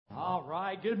All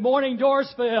right. Good morning,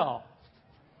 Dorsville.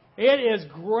 It is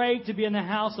great to be in the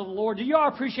house of the Lord. Do you all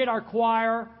appreciate our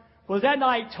choir? Was that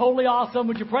night totally awesome?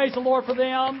 Would you praise the Lord for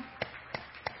them?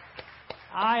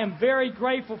 I am very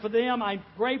grateful for them. I'm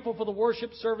grateful for the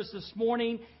worship service this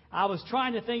morning. I was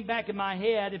trying to think back in my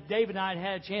head if David and I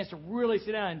had a chance to really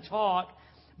sit down and talk.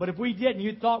 But if we didn't,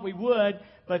 you thought we would.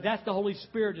 But that's the Holy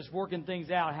Spirit just working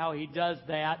things out, how He does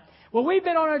that. Well, we've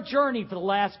been on a journey for the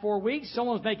last 4 weeks.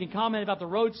 Someone was making comment about the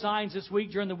road signs this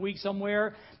week during the week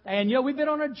somewhere. And, we've been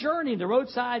on a journey. The road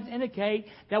signs indicate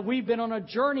that we've been on a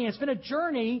journey. It's been a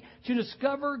journey to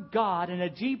discover God in a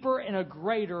deeper and a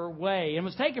greater way. And it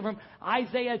was taken from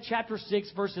Isaiah chapter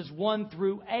 6, verses 1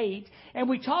 through 8. And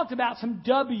we talked about some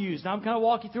W's. Now, I'm going to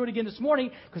walk you through it again this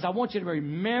morning because I want you to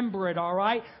remember it, all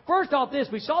right? First off this,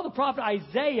 we saw the prophet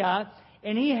Isaiah,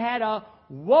 and he had a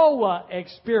WOA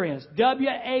experience.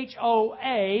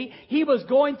 W-H-O-A. He was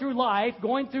going through life,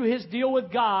 going through his deal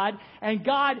with God, and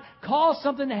God caused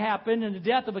something to happen in the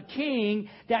death of a king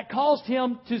that caused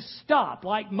him to stop.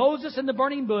 Like Moses in the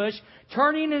burning bush,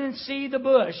 turning and see the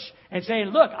bush and saying,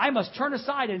 look, I must turn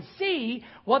aside and see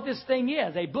what this thing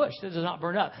is. A bush that does not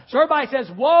burn up. So everybody says,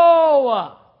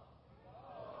 WOA.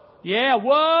 Yeah,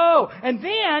 whoa. And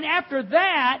then after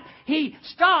that, he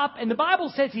stopped, and the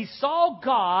Bible says he saw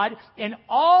God in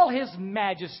all His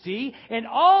majesty, in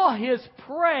all His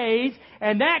praise,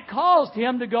 and that caused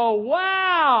him to go,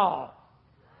 wow.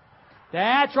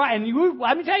 That's right. And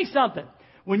let me tell you something.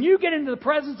 When you get into the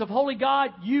presence of holy God,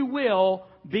 you will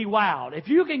be wowed. If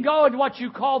you can go into what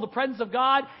you call the presence of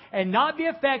God and not be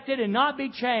affected and not be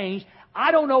changed,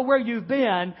 I don't know where you've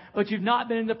been, but you've not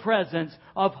been in the presence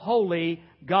of holy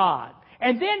God.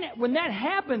 And then when that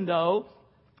happened, though,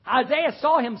 Isaiah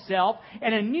saw himself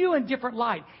in a new and different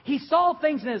light. He saw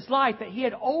things in his life that he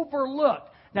had overlooked.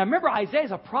 Now remember,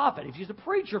 Isaiah's a prophet. He's a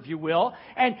preacher, if you will.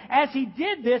 And as he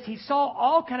did this, he saw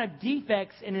all kind of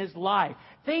defects in his life.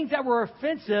 Things that were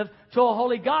offensive to a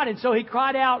holy God. And so he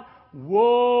cried out,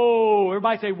 whoa.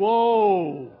 Everybody say,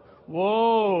 whoa.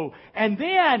 Whoa. And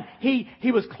then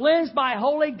he was cleansed by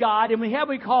holy God, and we have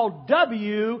what we call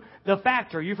W the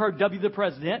factor. You've heard W the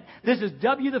president. This is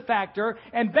W the factor.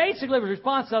 And basically it was a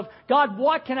response of, God,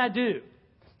 what can I do?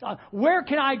 Where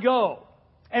can I go?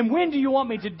 And when do you want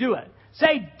me to do it?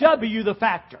 Say W the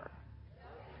factor.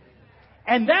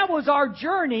 And that was our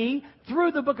journey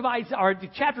through the book of Isaiah, or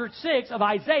chapter 6 of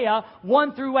Isaiah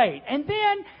 1 through 8. And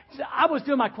then I was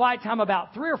doing my quiet time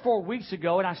about 3 or 4 weeks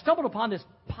ago, and I stumbled upon this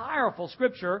powerful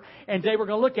scripture, and today we're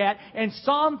going to look at in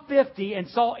Psalm 50, and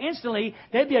saw instantly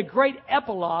there'd be a great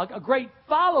epilogue, a great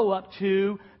follow-up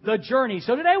to the journey.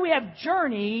 So today we have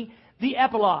Journey, the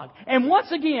epilogue. And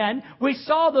once again, we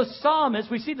saw the psalmist,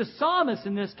 we see the psalmist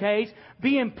in this case,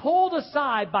 being pulled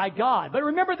aside by God. But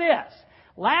remember this.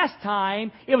 Last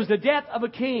time, it was the death of a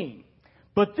king.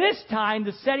 But this time,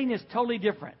 the setting is totally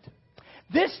different.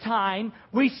 This time,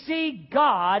 we see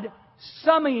God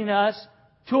summoning us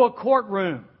to a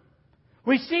courtroom.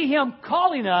 We see Him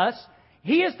calling us.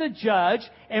 He is the judge,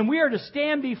 and we are to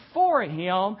stand before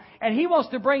Him, and He wants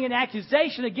to bring an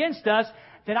accusation against us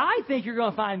that I think you're going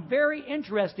to find very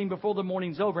interesting before the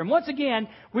morning's over. And once again,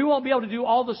 we won't be able to do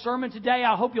all the sermon today.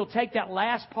 I hope you'll take that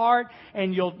last part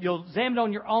and you'll examine it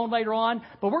on your own later on.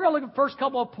 But we're going to look at the first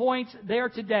couple of points there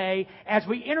today as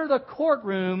we enter the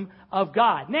courtroom of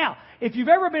God. Now, if you've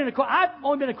ever been in a court, I've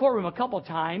only been in a courtroom a couple of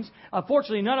times.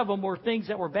 Unfortunately, none of them were things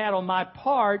that were bad on my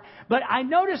part. But I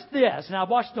noticed this, and I've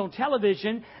watched it on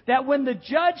television, that when the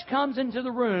judge comes into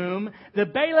the room, the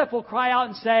bailiff will cry out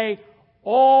and say,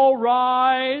 all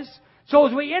rise. So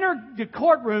as we enter the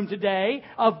courtroom today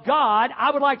of God,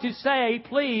 I would like to say,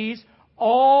 please,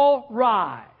 all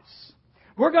rise.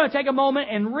 We're going to take a moment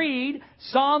and read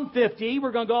Psalm 50.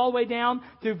 We're going to go all the way down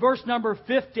to verse number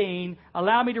 15.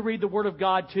 Allow me to read the Word of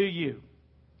God to you.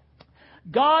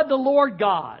 God, the Lord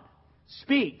God,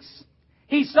 speaks.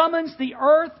 He summons the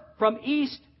earth from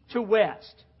east to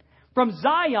west. From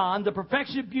Zion, the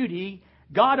perfection of beauty,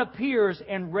 God appears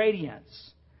in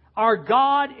radiance. Our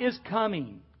God is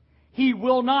coming. He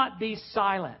will not be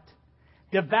silent.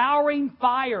 Devouring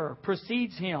fire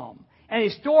precedes Him, and a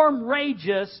storm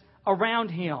rages around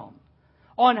Him.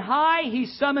 On high He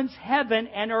summons heaven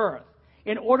and earth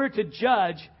in order to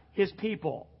judge His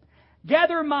people.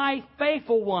 Gather my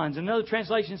faithful ones. Another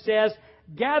translation says,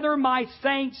 gather my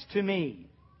saints to me,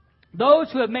 those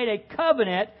who have made a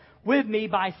covenant with me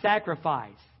by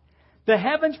sacrifice. The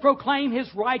heavens proclaim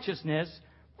His righteousness,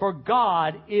 for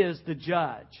God is the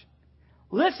judge.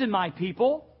 Listen, my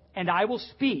people, and I will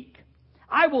speak.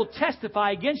 I will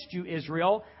testify against you,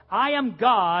 Israel. I am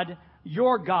God,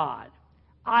 your God.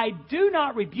 I do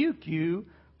not rebuke you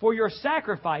for your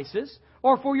sacrifices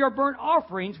or for your burnt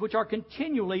offerings, which are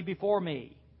continually before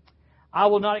me. I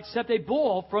will not accept a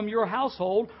bull from your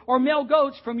household, or male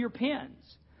goats from your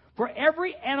pens. For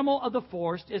every animal of the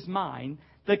forest is mine,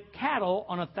 the cattle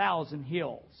on 1,000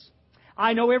 hills.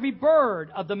 I know every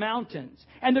bird of the mountains,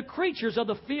 and the creatures of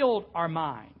the field are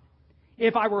mine.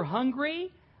 If I were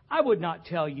hungry, I would not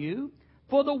tell you,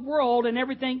 for the world and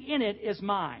everything in it is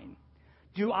mine.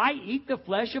 Do I eat the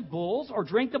flesh of bulls or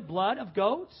drink the blood of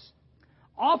goats?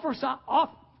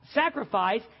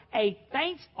 Sacrifice a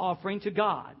thanks offering to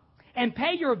God, and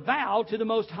pay your vow to the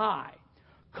Most High.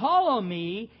 Call on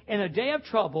me in a day of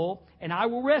trouble, and I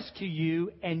will rescue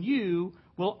you, and you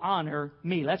will honor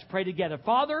me. Let's pray together.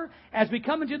 Father, as we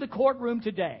come into the courtroom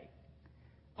today,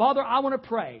 Father, I want to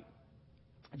pray,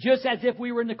 just as if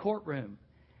we were in the courtroom,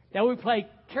 that we pay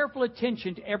careful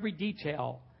attention to every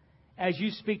detail as you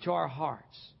speak to our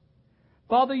hearts.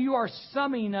 Father, you are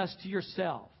summoning us to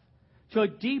yourself, to a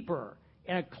deeper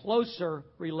and a closer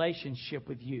relationship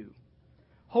with you.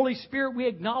 Holy Spirit, we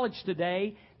acknowledge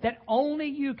today that only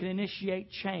you can initiate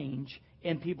change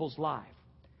in people's life.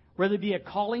 Whether it be a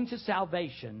calling to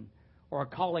salvation or a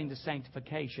calling to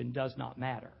sanctification does not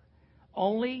matter.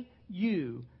 Only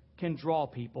you can draw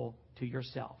people to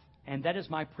yourself. And that is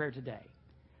my prayer today.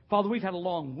 Father, we've had a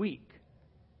long week.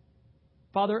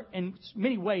 Father, in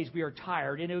many ways we are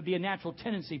tired, and it would be a natural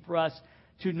tendency for us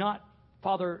to not,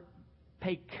 Father,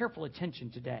 pay careful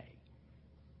attention today.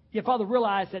 Yet, Father,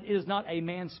 realize that it is not a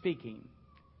man speaking,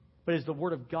 but it is the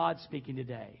Word of God speaking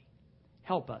today.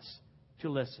 Help us to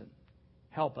listen.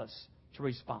 Help us to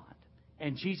respond.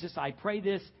 And Jesus, I pray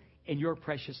this in your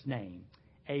precious name.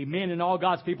 Amen. And all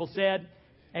God's people said,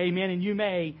 amen. And you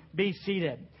may be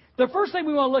seated. The first thing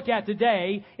we want to look at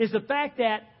today is the fact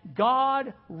that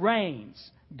God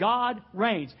reigns. God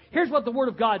reigns. Here's what the Word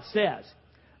of God says.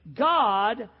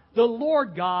 God, the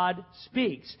Lord God,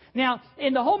 speaks. Now,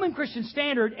 in the Holman Christian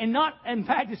Standard, and not, in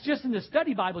fact, it's just in the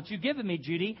study Bible that you've given me,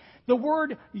 Judy, the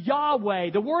word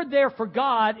Yahweh, the word there for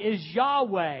God is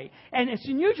Yahweh. And it's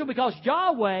unusual because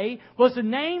Yahweh was the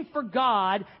name for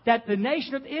God that the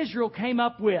nation of Israel came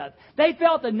up with. They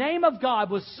felt the name of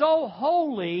God was so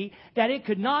holy that it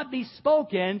could not be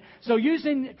spoken. So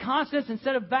using consonants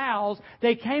instead of vowels,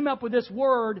 they came up with this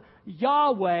word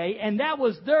Yahweh, and that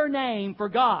was their name for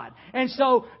God. And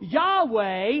so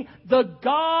Yahweh, the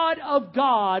God of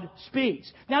God,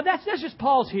 speaks. Now let's just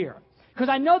pause here. Because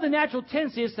I know the natural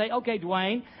tendency is to say, okay,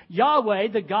 Dwayne, Yahweh,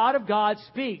 the God of God,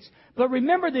 speaks. But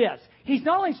remember this. He's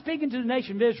not only speaking to the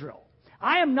nation of Israel.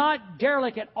 I am not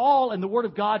derelict at all in the Word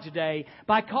of God today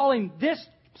by calling this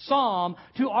psalm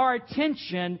to our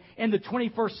attention in the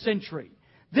 21st century.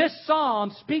 This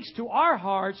psalm speaks to our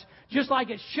hearts just like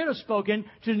it should have spoken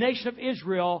to the nation of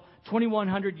Israel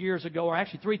 2,100 years ago, or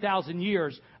actually 3,000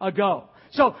 years ago.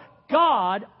 So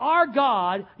God, our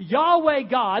God, Yahweh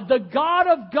God, the God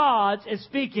of gods is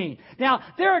speaking. Now,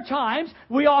 there are times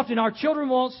our children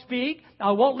won't speak,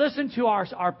 won't listen to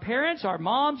our parents, our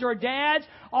moms, or dads.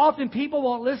 Often people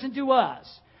won't listen to us.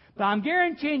 But I'm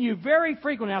guaranteeing you very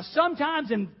frequently, now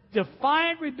sometimes in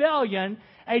defiant rebellion,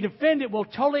 a defendant will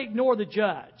totally ignore the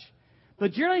judge.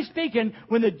 But generally speaking,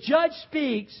 when the judge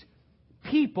speaks,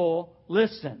 people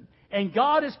listen. And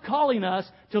God is calling us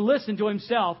to listen to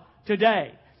Himself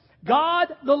today. God,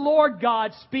 the Lord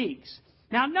God, speaks.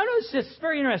 Now, notice this. It's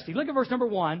very interesting. Look at verse number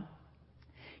 1.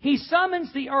 He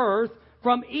summons the earth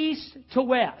from east to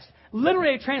west.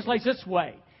 Literally, it translates this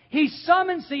way. He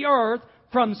summons the earth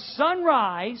from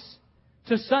sunrise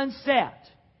to sunset.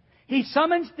 He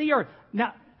summons the earth.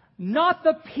 Now, not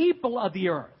the people of the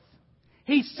earth.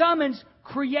 He summons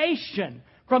creation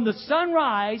from the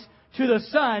sunrise to the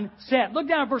sunset. Look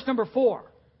down at verse number 4.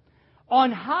 On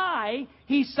high,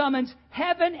 He summons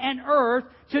heaven and earth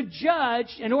to judge,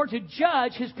 in order to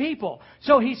judge His people.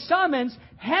 So He summons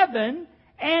heaven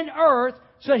and earth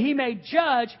so He may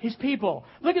judge His people.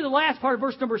 Look at the last part of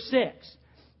verse number 6.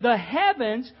 The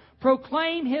heavens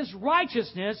proclaim His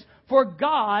righteousness, for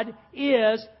God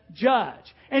is judge.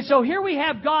 And so here we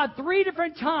have God 3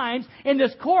 different times in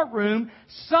this courtroom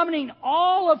summoning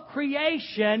all of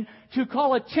creation to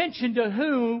call attention to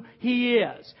who He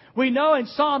is. We know in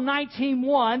Psalm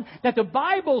 19:1 that the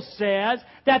Bible says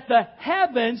that the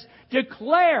heavens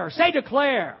declare, say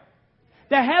declare.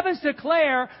 The heavens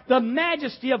declare the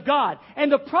majesty of God. And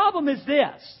the problem is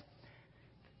this.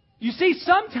 You see,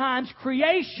 sometimes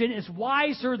creation is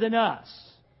wiser than us.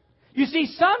 You see,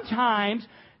 sometimes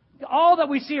all that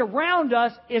we see around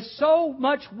us is so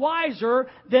much wiser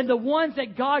than the ones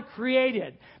that God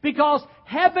created. Because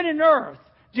heaven and earth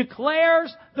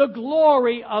declares the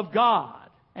glory of God.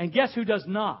 And guess who does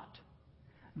not?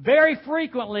 Very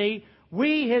frequently,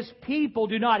 We, His people,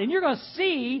 do not. And you're going to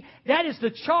see that is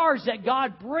the charge that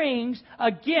God brings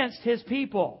against His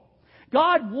people.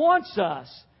 God wants us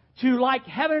to, like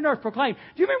heaven and earth, proclaim.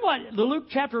 Do you remember what Luke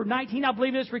chapter 19, I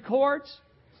believe this records?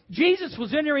 Jesus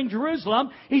was entering Jerusalem.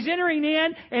 He's entering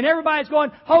in, and everybody's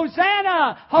going,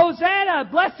 Hosanna! Hosanna!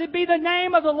 Blessed be the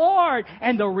name of the Lord!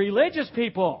 And the religious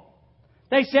people,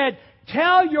 they said,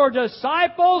 tell your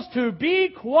disciples to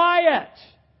be quiet.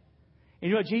 And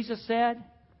you know what Jesus said?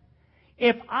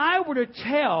 If I were to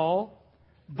tell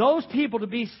those people to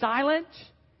be silent,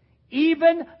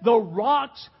 even the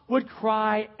rocks would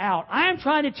cry out. I am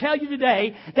trying to tell you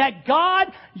today that God,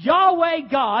 Yahweh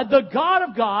God, the God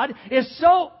of God, is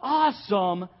so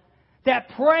awesome that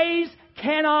praise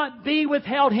cannot be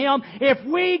withheld Him. If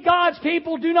we, God's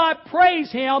people, do not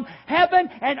praise Him, heaven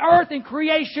and earth and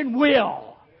creation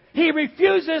will. He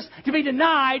refuses to be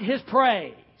denied His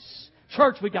praise.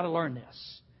 Church, we've got to learn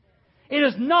this. It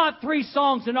is not 3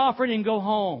 songs and offering and go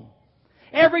home.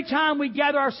 Every time we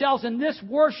gather ourselves in this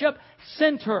worship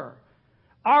center,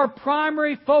 our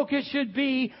primary focus should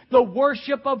be the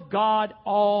worship of God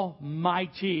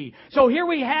Almighty. So here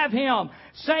we have Him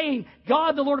saying,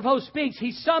 God the Lord of hosts speaks.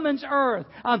 He summons earth.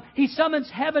 He summons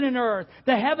heaven and earth.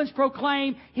 The heavens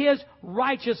proclaim His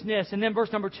righteousness. And then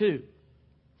verse number 2.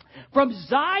 From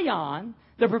Zion,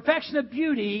 the perfection of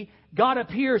beauty, God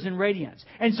appears in radiance.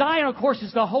 And Zion, of course,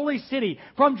 is the holy city.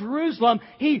 From Jerusalem,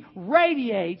 He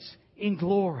radiates in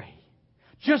glory.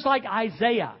 Just like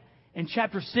Isaiah in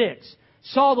chapter 6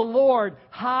 saw the Lord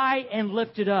high and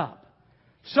lifted up.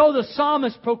 So the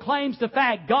psalmist proclaims the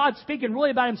fact, God speaking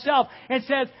really about Himself, and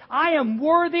says, I am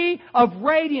worthy of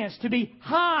radiance, to be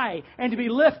high and to be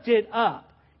lifted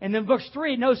up. And then verse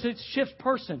 3, notice it shifts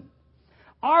person.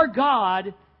 Our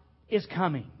God is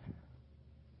coming.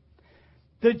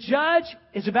 The judge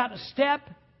is about to step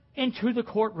into the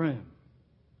courtroom.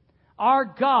 Our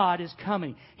God is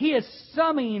coming. He is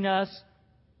summoning us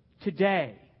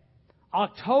today.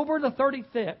 October the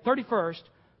 31st,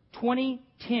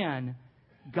 2010,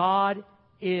 God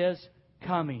is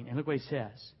coming. And look what He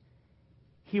says.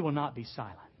 He will not be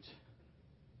silent.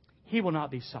 He will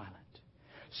not be silent.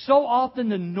 So often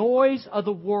the noise of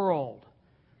the world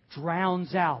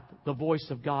drowns out the voice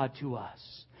of God to us.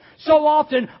 So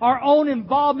often our own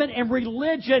involvement in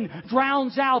religion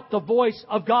drowns out the voice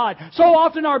of God. So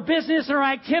often our business and our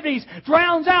activities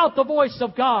drowns out the voice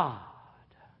of God.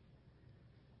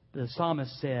 The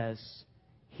psalmist says,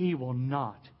 He will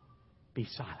not be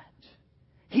silent.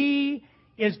 He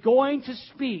is going to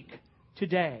speak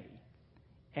today,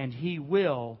 and He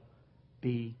will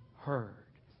be heard.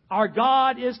 Our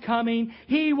God is coming.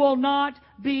 He will not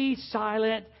be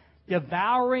silent.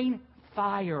 Devouring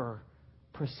fire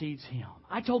precedes Him.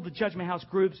 I told the Judgment House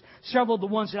groups, several of the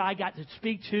ones that I got to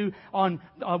speak to on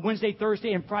Wednesday,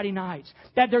 Thursday, and Friday nights,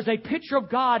 that there's a picture of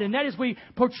God, and that is we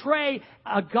portray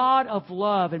a God of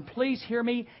love. And please hear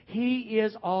me, He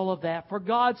is all of that. For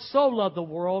God so loved the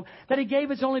world that He gave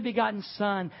His only begotten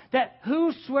Son, that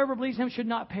whosoever believes Him should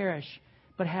not perish,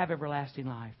 but have everlasting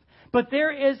life. But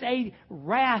there is a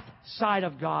wrath side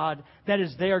of God that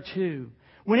is there too.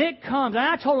 When it comes, and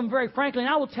I told them very frankly, and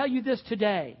I will tell you this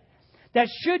today, that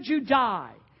should you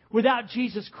die without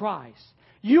Jesus Christ,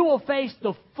 you will face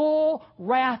the full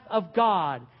wrath of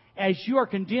God as you are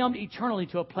condemned eternally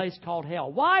to a place called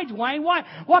hell. Why, Dwayne? Why?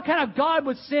 What kind of God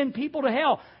would send people to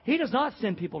hell? He does not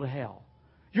send people to hell.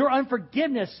 Your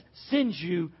unforgiveness sends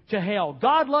you to hell.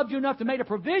 God loved you enough to make a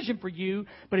provision for you,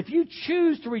 but if you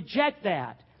choose to reject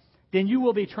that, then you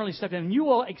will be eternally stuck in, and you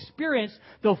will experience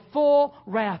the full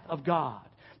wrath of God.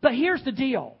 But here's the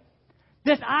deal.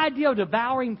 This idea of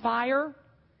devouring fire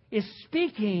is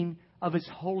speaking of His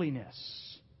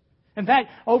holiness. In fact,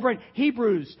 over in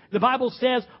Hebrews, the Bible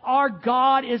says, our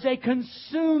God is a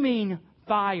consuming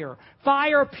fire.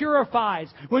 Fire purifies.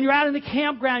 When you're out in the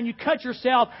campground, you cut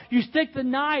yourself, you stick the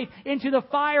knife into the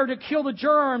fire to kill the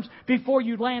germs before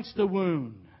you lance the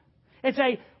wound. It's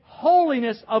a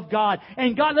holiness of God.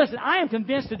 And God, listen, I am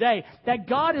convinced today that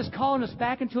God is calling us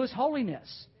back into His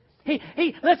holiness.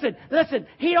 Listen,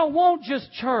 He don't want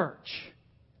just church.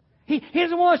 He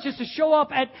doesn't want us just to show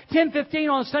up at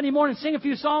 10:15 on a Sunday morning, sing a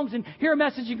few songs and hear a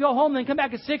message and go home and then come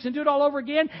back at 6 and do it all over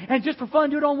again and just for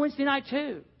fun do it on Wednesday night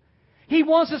too. He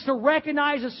wants us to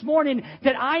recognize this morning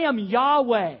that I am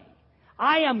Yahweh.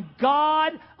 I am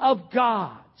God of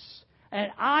gods.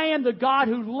 And I am the God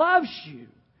who loves you.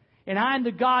 And I am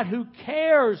the God who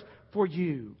cares for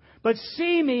you. But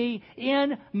see me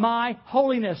in my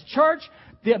holiness. Church,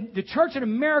 the church in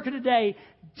America today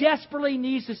desperately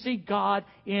needs to see God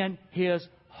in His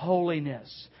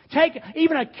holiness. Take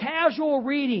even a casual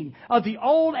reading of the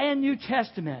Old and New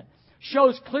Testament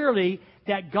shows clearly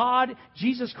that God,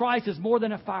 Jesus Christ, is more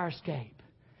than a fire escape.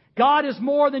 God is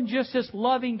more than just this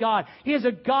loving God. He is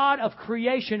a God of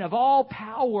creation, of all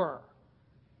power.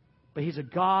 But He's a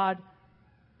God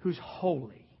who's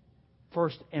holy,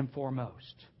 first and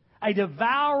foremost. A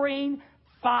devouring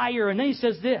fire. And then He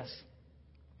says this: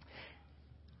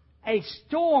 a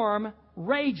storm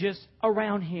rages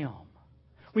around Him.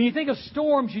 When you think of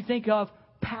storms, you think of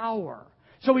power.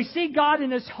 So we see God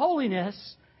in His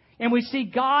holiness, and we see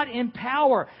God in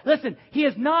power. Listen, He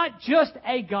is not just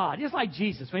a God. Just like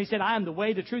Jesus, when He said, I am the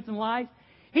way, the truth, and life.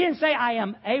 He didn't say, I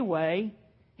am a way.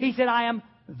 He said, I am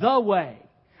the way.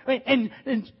 And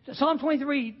in Psalm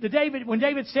 23, when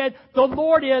David said, the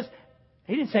Lord is,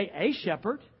 he didn't say a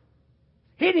shepherd.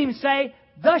 He didn't even say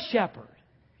the shepherd.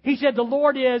 He said, the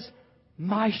Lord is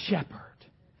my shepherd.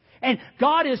 And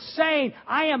God is saying,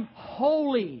 I am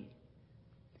holy.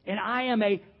 And I am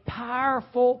a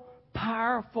powerful,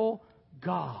 powerful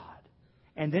God.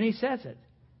 And then He says it.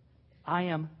 I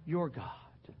am your God.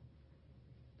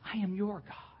 I am your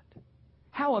God.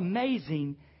 How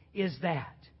amazing is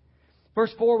that?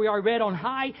 Verse 4, we already read, on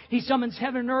high, He summons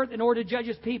heaven and earth in order to judge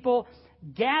His people.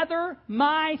 Gather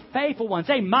my faithful ones.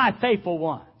 Say, my faithful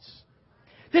ones.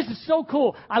 This is so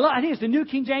cool. I think it's the New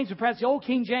King James, or perhaps the Old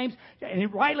King James, and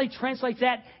it rightly translates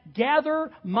that, gather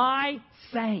my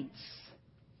saints.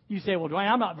 You say, well,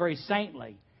 Dwayne, I'm not very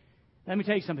saintly. Let me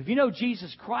tell you something. If you know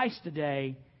Jesus Christ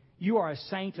today, you are a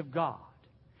saint of God.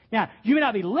 Now, you may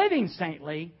not be living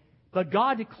saintly, but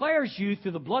God declares you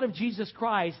through the blood of Jesus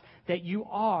Christ that you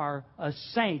are a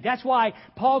saint. That's why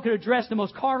Paul could address the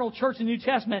most carnal church in the New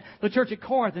Testament, the church at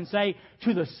Corinth, and say,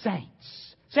 to the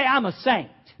saints. Say, I'm a saint.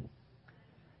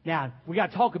 Now, we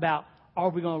got to talk about, are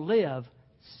we going to live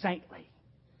saintly?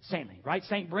 Saintly, right,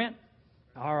 Saint Brent?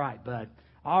 All right, bud.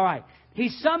 All right. He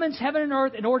summons heaven and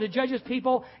earth in order to judge His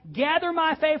people. Gather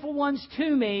my faithful ones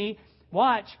to me.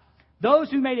 Watch. Those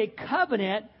who made a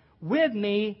covenant with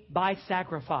me by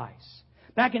sacrifice.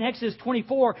 Back in Exodus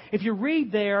 24, if you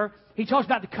read there, He talks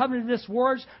about the covenant in this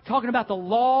words, talking about the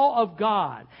law of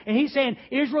God. And He's saying,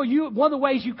 Israel, one of the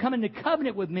ways you come into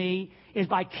covenant with me is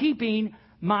by keeping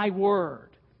my word.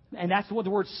 And that's what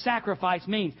the word sacrifice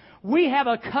means. We have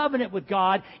a covenant with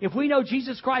God. If we know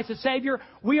Jesus Christ as Savior,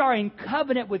 we are in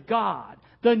covenant with God.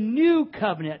 The new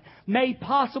covenant made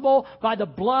possible by the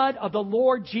blood of the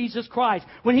Lord Jesus Christ.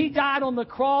 When He died on the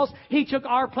cross, He took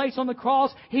our place on the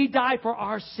cross. He died for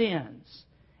our sins.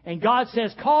 And God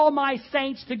says, call my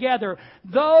saints together.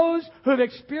 Those who have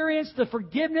experienced the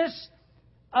forgiveness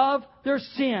of their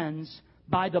sins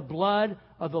by the blood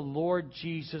of the Lord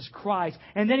Jesus Christ.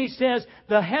 And then He says,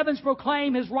 the heavens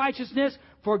proclaim His righteousness,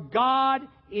 for God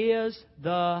is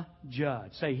the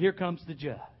judge. Say, here comes the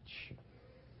judge.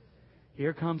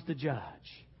 Here comes the judge.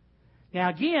 Now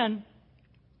again,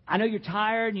 I know you're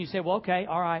tired and you say, well, okay,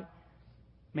 all right.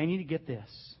 Man, you need to get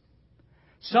this.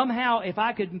 Somehow, if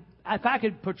I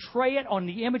could portray it on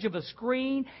the image of a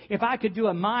screen, if I could do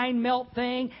a mind melt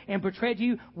thing and portray it to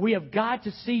you, we have got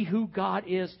to see who God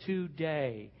is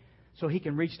today, so He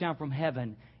can reach down from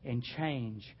heaven and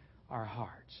change our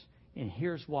hearts. And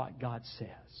here's what God says.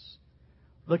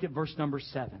 Look at verse number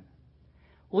 7.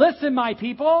 Listen, my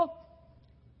people.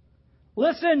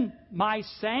 Listen, my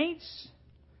saints,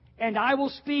 and I will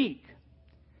speak.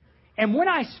 And when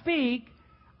I speak,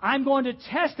 I'm going to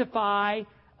testify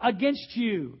against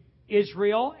you,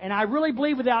 Israel. And I really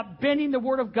believe without bending the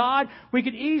Word of God, we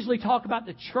could easily talk about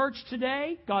the church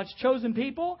today, God's chosen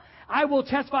people. I will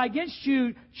testify against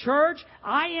you, church.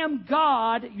 I am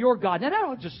God, your God. Now, that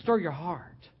ought to just stir your heart.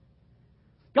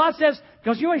 God says,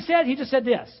 because you know what He said? He just said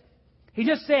this. He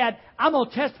just said, I'm going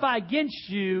to testify against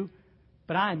you,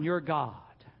 but I am your God.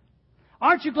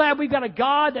 Aren't you glad we've got a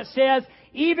God that says,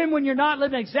 even when you're not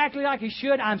living exactly like you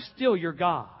should, I'm still your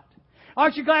God?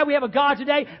 Aren't you glad we have a God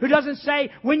today who doesn't say,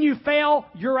 when you fail,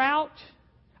 you're out?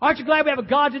 Aren't you glad we have a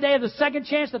God today of the second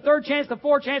chance, the third chance, the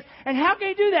fourth chance? And how can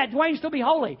He do that, Dwayne, still be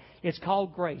holy? It's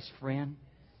called grace, friend.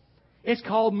 It's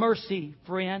called mercy,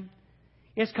 friend.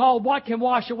 It's called what can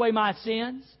wash away my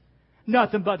sins?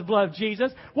 Nothing but the blood of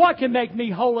Jesus. What can make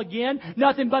me whole again?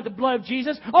 Nothing but the blood of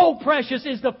Jesus. Oh, precious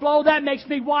is the flow that makes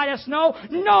me white as snow.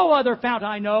 No other fount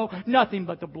I know. Nothing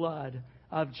but the blood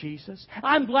of Jesus.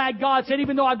 I'm glad God said,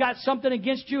 even though I've got something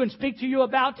against you and speak to you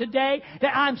about today,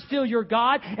 that I'm still your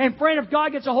God. And friend, if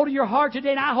God gets a hold of your heart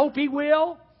today, and I hope He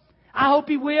will,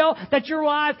 that your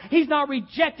life, He's not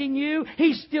rejecting you.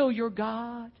 He's still your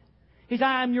God. He's,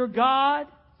 I am your God.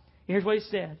 Here's what He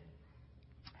said.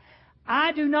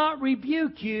 I do not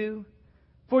rebuke you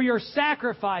for your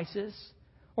sacrifices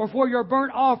or for your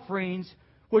burnt offerings,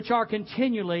 which are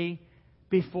continually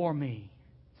before me.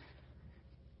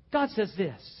 God says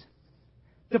this.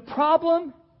 The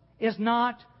problem is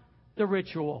not the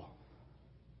ritual.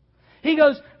 He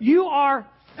goes, you are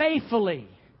faithfully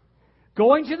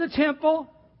going to the temple.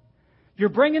 You're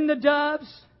bringing the doves.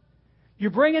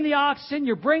 You're bringing the oxen.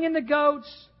 You're bringing the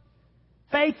goats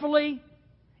faithfully.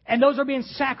 And those are being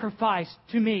sacrificed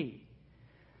to me.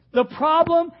 The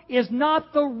problem is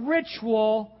not the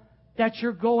ritual that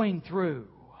you're going through.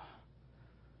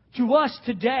 To us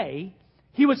today,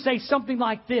 he would say something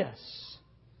like this.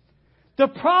 The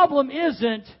problem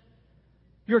isn't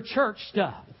your church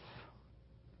stuff.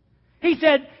 He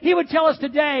said, he would tell us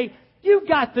today, you've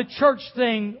got the church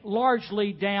thing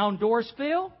largely down,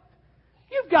 Dorsville.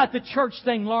 You've got the church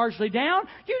thing largely down.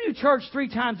 You do church 3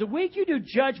 times a week. You do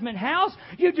Judgment House.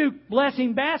 You do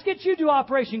Blessing Baskets. You do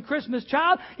Operation Christmas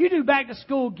Child. You do Back to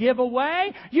School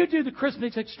Giveaway. You do the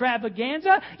Christmas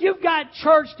Extravaganza. You've got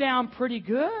church down pretty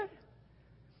good.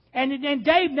 And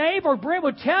Dave Nave or Brent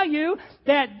would tell you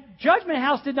that Judgment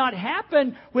House did not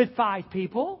happen with 5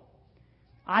 people.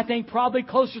 I think probably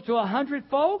closer to 100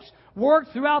 folks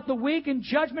worked throughout the week in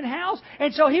Judgment House.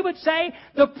 And so he would say,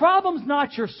 the problem's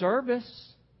not your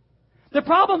service. The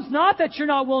problem's not that you're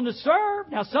not willing to serve.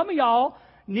 Now, some of y'all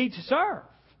need to serve.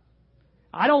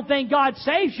 I don't think God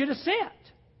saves you to sit.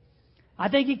 I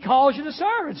think He calls you to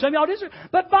serve. And some of y'all do serve.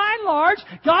 But by and large,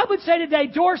 God would say today,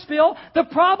 Dorsville, the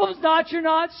problem's not you're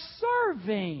not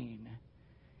serving.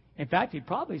 In fact, He'd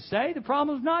probably say the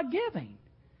problem's not giving.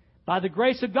 By the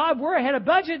grace of God, we're ahead of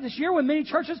budget this year when many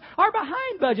churches are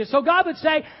behind budget. So God would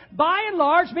say, by and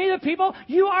large, me, the people,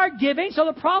 you are giving, so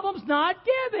the problem's not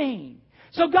giving.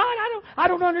 So God, I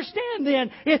don't understand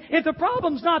then. If the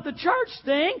problem's not the church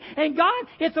thing, and God,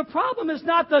 if the problem is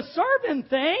not the serving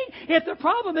thing, if the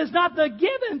problem is not the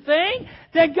giving thing,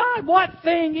 then God, what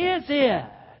thing is it?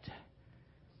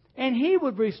 And He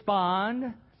would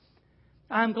respond,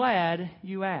 I'm glad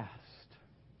you asked.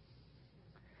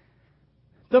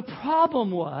 The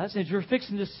problem was, as you're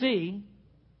fixing to see,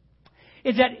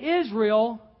 is that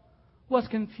Israel was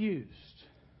confused.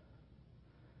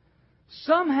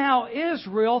 Somehow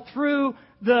Israel, through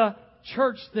the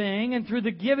church thing and through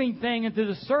the giving thing and through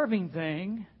the serving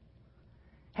thing,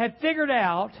 had figured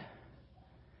out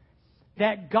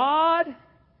that God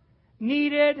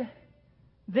needed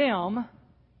them,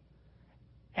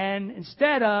 and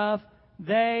instead of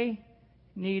they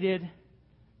needed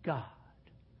God.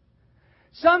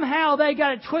 Somehow they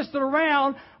got it twisted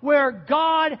around where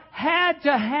God had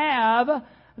to have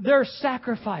their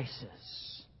sacrifices.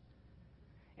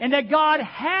 And that God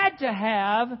had to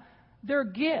have their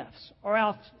gifts. Or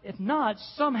else, if not,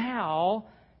 somehow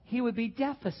He would be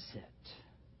deficit.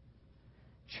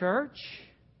 Church,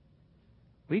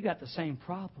 we got the same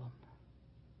problem.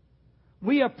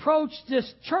 We approach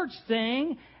this church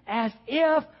thing as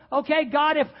if, okay,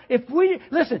 God, if we,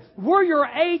 listen, we're your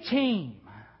A-team.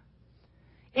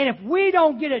 And if we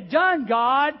don't get it done,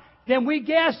 God, then we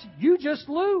guess you just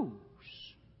lose.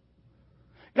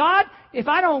 God, if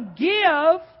I don't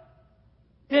give,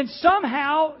 then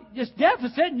somehow it's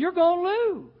deficit and you're going to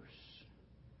lose.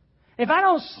 If I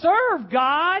don't serve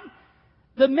God,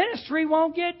 the ministry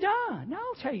won't get done. Now,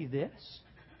 I'll tell you this.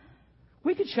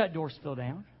 We could shut Dorsville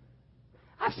down.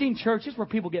 I've seen churches where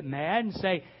people get mad and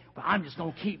say, well, I'm just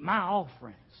going to keep my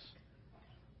offerings.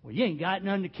 Well, you ain't got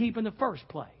nothing to keep in the first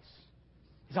place.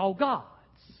 It's all God's.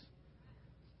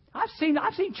 I've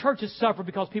seen churches suffer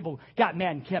because people got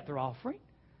mad and kept their offering.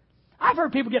 I've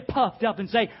heard people get puffed up and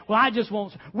say, well, I just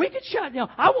won't serve. We could shut down.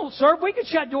 I won't serve. We could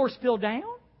shut Dorsville down.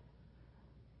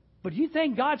 But do you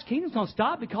think God's kingdom's going to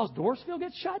stop because Dorsville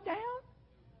gets shut down?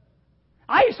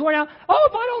 I used to went out, oh,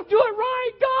 if I don't do it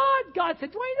right, God said,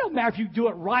 well, it don't matter if you do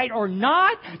it right or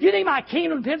not. Do you think my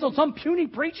kingdom depends on some puny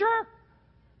preacher?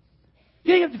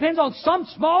 Do you think it depends on some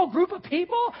small group of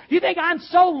people? Do you think I'm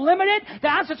so limited that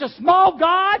I'm such a small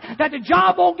God that the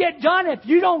job won't get done if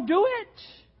you don't do it?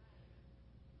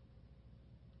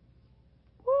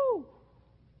 Woo.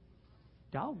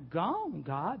 Doggone,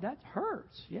 God, that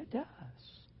hurts. Yeah, it does.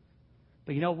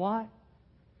 But you know what?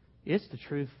 It's the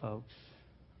truth, folks.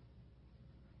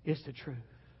 It's the truth.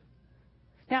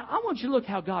 Now, I want you to look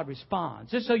how God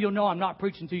responds, just so you'll know I'm not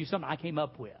preaching to you something I came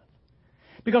up with.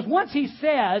 Because once He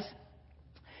says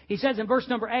in verse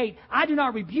number 8, I do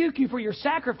not rebuke you for your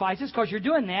sacrifices because you're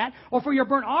doing that, or for your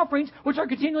burnt offerings, which are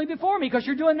continually before me because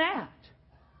you're doing that.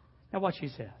 Now watch He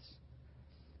says.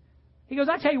 He goes,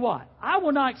 I tell you what, I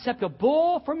will not accept a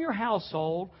bull from your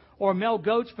household or male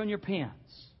goats from your pens.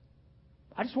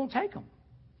 I just won't take them.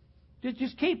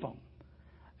 Just keep them.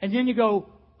 And then you go,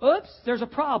 oops, there's a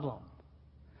problem.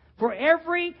 For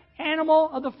every animal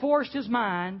of the forest is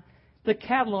mine, the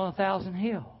cattle on 1,000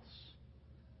 hills.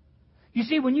 You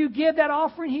see, when you give that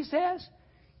offering, He says,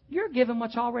 you're giving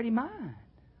what's already mine.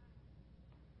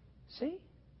 See?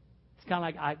 It's kind of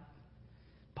like, I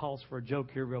pause for a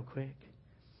joke here real quick.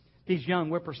 These young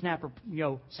whippersnapper,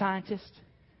 scientists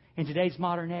in today's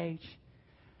modern age,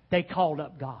 they called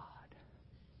up God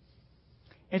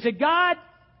and said, God,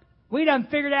 we done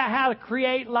figured out how to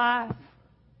create life.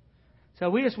 So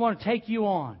we just want to take you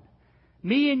on.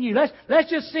 Me and you.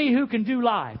 Let's just see who can do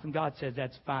life. And God says,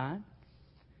 that's fine.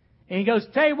 And He goes,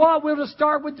 tell you what, we'll just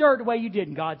start with dirt the way you did.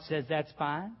 And God says, that's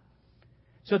fine.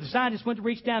 So the scientist went to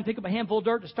reach down and pick up a handful of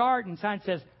dirt to start. And the scientist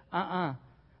says,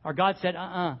 Or God said,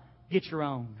 get your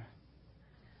own.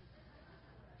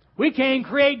 We can't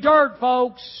create dirt,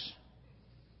 folks.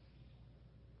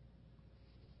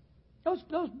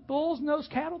 Those bulls and those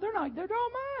cattle, they're all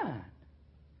mine.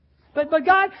 But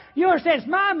God, you understand, it's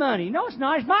my money. No, it's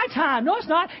not. It's my time. No, it's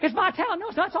not. It's my talent. No,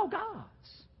 it's not. It's all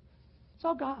God's. It's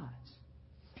all God's.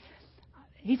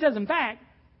 He says, in fact,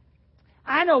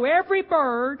 I know every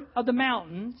bird of the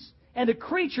mountains and the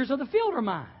creatures of the field are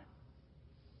mine.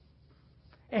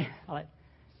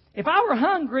 If I were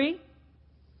hungry,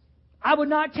 I would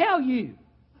not tell you.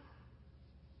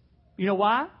 You know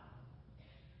why?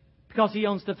 Because He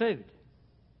owns the food.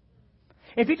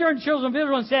 If He turned to the children of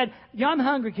Israel and said, I'm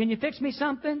hungry, can you fix me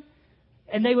something?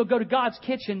 And they would go to God's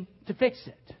kitchen to fix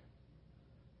it.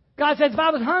 God says, if I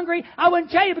was hungry, I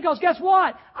wouldn't tell you because guess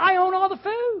what? I own all the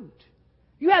food.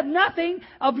 You have nothing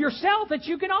of yourself that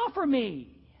you can offer me.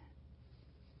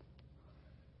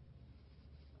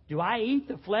 Do I eat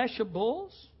the flesh of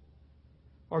bulls?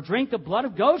 Or drink the blood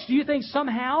of goats? Do you think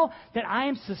somehow that I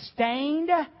am sustained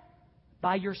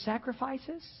by your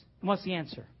sacrifices? And what's the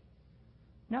answer?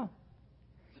 No.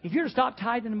 If you're to stop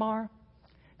tithing tomorrow,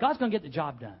 God's going to get the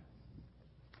job done.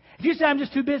 If you say, I'm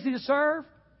just too busy to serve,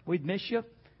 we'd miss you,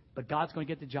 but God's going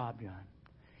to get the job done.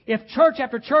 If church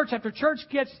after church after church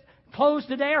gets closed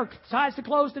today or decides to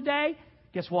close today,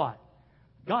 guess what?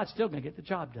 God's still going to get the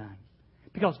job done.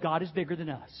 Because God is bigger than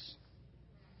us.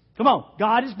 Come on.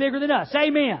 God is bigger than us.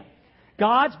 Amen.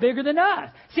 God's bigger than us.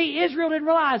 See, Israel didn't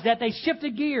realize that. They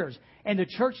shifted gears. And the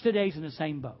church today is in the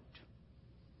same boat.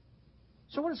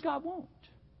 So what does God want?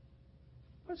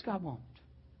 What does God want?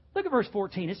 Look at verse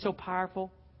 14. It's so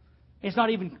powerful. It's not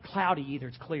even cloudy either.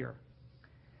 It's clear.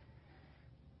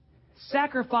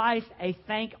 Sacrifice a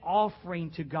thank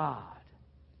offering to God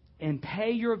and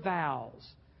pay your vows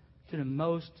to the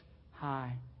Most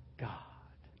High God.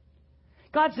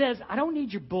 God says, I don't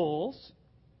need your bulls.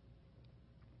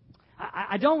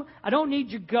 I don't need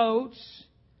your goats.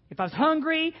 If I was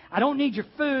hungry, I don't need your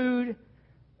food.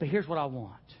 But here's what I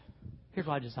want. Here's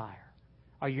what I desire.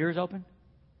 Are your ears open?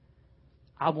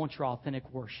 I want your authentic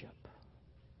worship.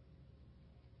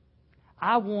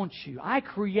 I want you. I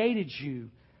created you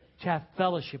to have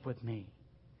fellowship with me.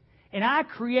 And I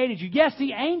created you. Yes,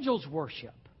 the angels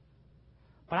worship.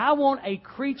 But I want a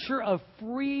creature of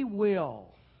free will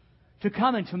to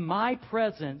come into my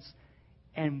presence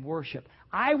and worship.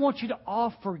 I want you to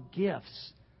offer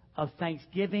gifts of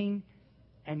thanksgiving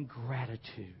and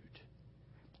gratitude.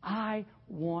 I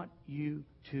want you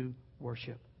to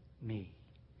worship me.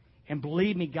 And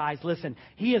believe me, guys, listen,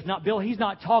 he's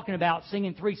not talking about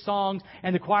singing 3 songs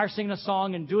and the choir singing a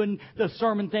song and doing the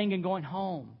sermon thing and going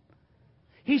home.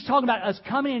 He's talking about us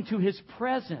coming into His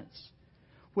presence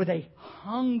with a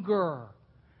hunger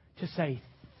to say,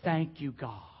 thank you,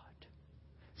 God.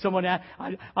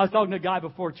 I was talking to a guy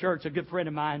before church, a good friend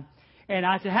of mine, and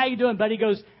I said, how you doing, buddy? He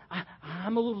goes,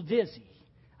 I'm a little dizzy.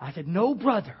 I said, no,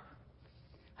 brother.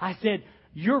 I said,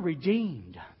 you're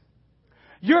redeemed.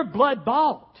 You're blood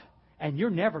bought, and you're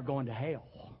never going to hell.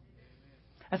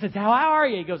 I said, how are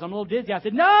you? He goes, I'm a little dizzy. I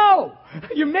said, no,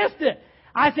 you missed it.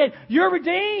 I said, you're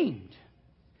redeemed.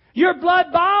 You're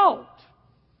blood bought,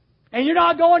 and you're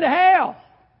not going to hell.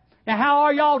 Now, how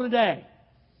are y'all today?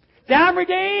 Say, I'm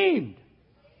redeemed.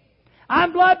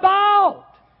 I'm blood bought.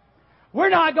 We're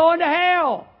not going to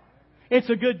hell. It's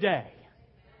a good day.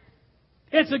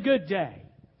 It's a good day.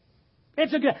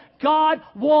 God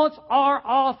wants our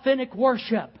authentic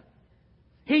worship.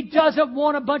 He doesn't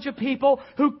want a bunch of people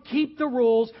who keep the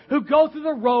rules, who go through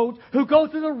the roads, who go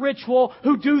through the ritual,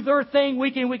 who do their thing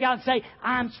week in, week out and say,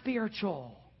 I'm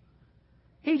spiritual.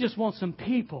 He just wants some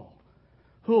people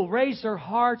who will raise their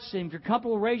hearts, and if you're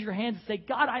comfortable, raise your hands and say,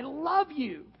 God, I love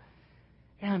you.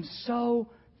 And I'm so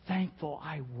thankful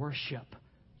I worship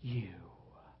you.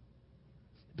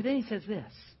 But then he says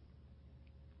this.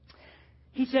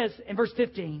 He says in verse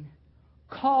 15,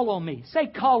 call on me. Say,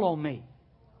 call on me.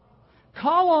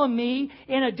 Call on me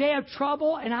in a day of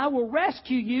trouble, and I will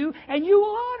rescue you, and you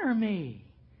will honor me.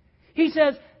 He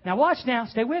says, now watch now,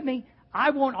 stay with me. I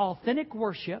want authentic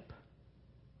worship.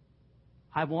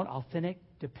 I want authentic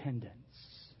dependence.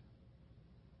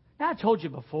 Now, I told you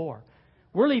before,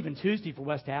 we're leaving Tuesday for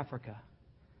West Africa.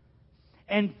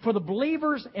 And for the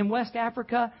believers in West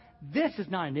Africa, this is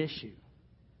not an issue.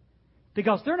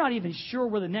 Because they're not even sure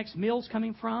where the next meal's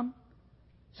coming from.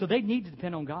 So they need to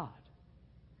depend on God.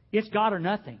 It's God or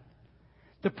nothing.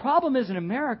 The problem is in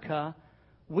America,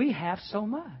 we have so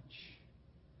much.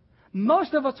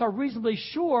 Most of us are reasonably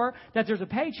sure that there's a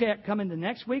paycheck coming the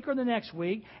next week or the next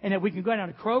week, and that we can go down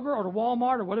to Kroger or to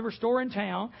Walmart or whatever store in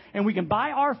town, and we can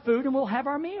buy our food and we'll have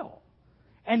our meal.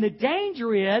 And the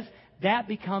danger is that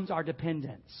becomes our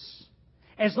dependence.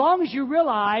 As long as you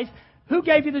realize who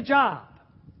gave you the job,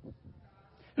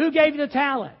 who gave you the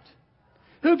talent,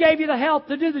 who gave you the help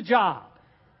to do the job.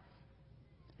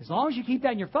 As long as you keep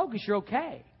that in your focus, you're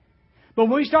okay. But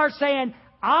when we start saying,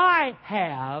 I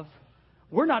have,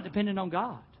 we're not dependent on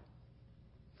God.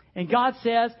 And God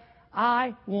says,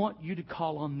 I want you to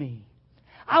call on me.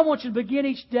 I want you to begin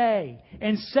each day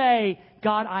and say,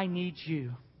 God, I need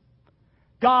you.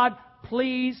 God,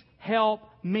 please help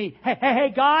me.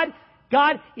 Hey,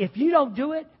 God, if you don't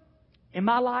do it in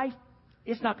my life,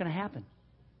 it's not going to happen.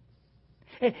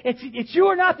 It's you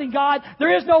or nothing, God.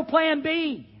 There is no plan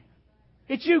B.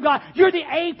 It's you, God. You're the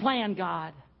A plan,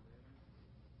 God.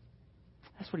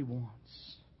 That's what He wants.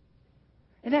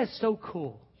 And that is so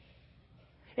cool.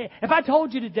 If I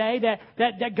told you today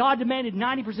that God demanded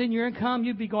 90% of your income,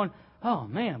 you'd be going, oh,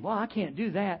 man, well, I can't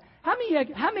do that. How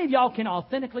many of y'all can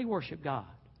authentically worship God?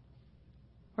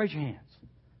 Raise your hands.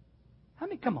 How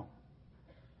many? Come on.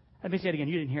 Let me say it again.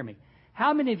 You didn't hear me.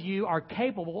 How many of you are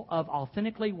capable of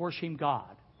authentically worshiping God?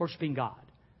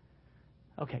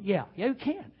 Okay, yeah, you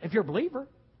can. If you're a believer.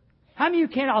 How many of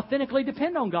you can authentically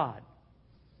depend on God?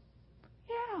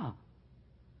 Yeah.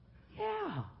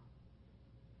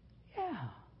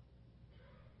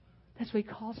 That's what He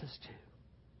calls us to.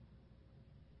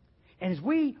 And as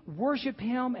we worship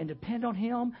Him and depend on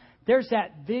Him, there's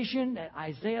that vision that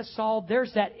Isaiah saw.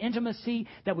 There's that intimacy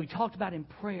that we talked about in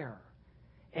prayer.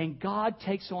 And God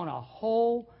takes on a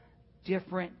whole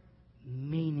different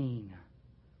meaning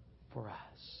for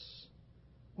us.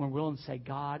 When we're willing to say,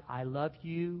 God, I love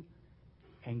you.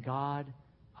 And God,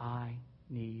 I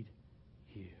need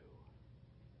you.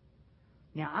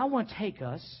 Now, I want to take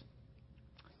us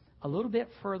a little bit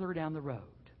further down the road.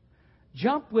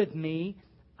 Jump with me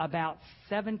about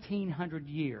 1,700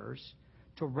 years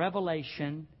to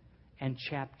Revelation and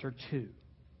chapter 2.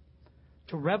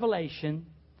 To Revelation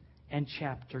and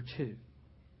chapter 2.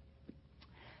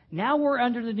 Now we're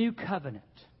under the new covenant.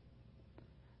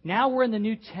 Now we're in the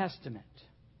New Testament.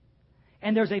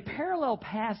 And there's a parallel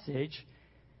passage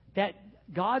that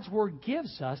God's Word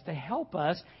gives us to help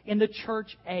us in the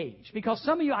church age. Because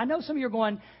I know some of you are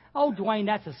going, oh, Dwayne,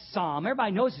 that's a psalm.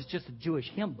 Everybody knows it's just a Jewish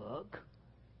hymn book.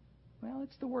 Well,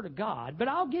 it's the Word of God. But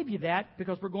I'll give you that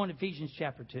because we're going to Ephesians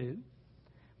chapter 2.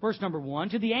 Verse number 1,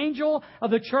 to the angel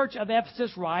of the church of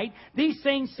Ephesus write, these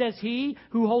things says He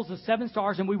who holds the 7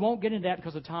 stars, and we won't get into that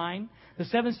because of time, the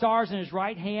 7 stars in His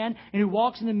right hand, and who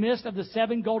walks in the midst of the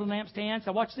 7 golden lampstands.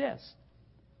 Now watch this.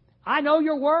 I know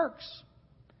your works.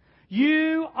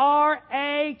 You are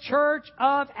a church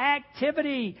of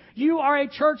activity. You are a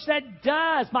church that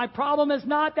does. My problem is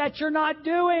not that you're not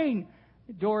doing.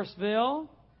 Dorisville,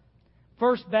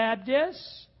 First Baptist,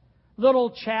 Little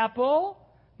Chapel,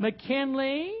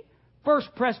 McKinley,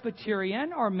 First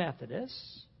Presbyterian, or Methodist.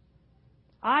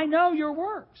 I know your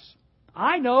works.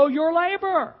 I know your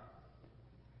labor.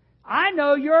 I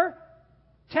know your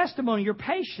testimony, your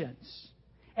patience.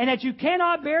 And that you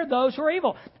cannot bear those who are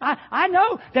evil. I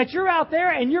know that you're out there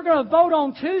and you're going to vote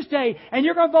on Tuesday and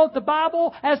you're going to vote the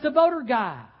Bible as the voter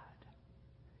guide.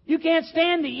 You can't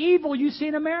stand the evil you see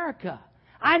in America.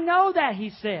 I know that, he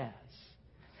says.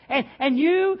 And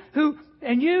you who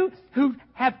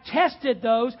have tested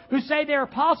those who say they're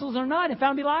apostles or not and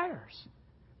found to be liars.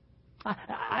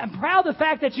 I'm proud of the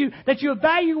fact that you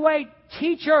evaluate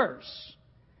teachers.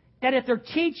 That if their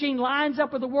teaching lines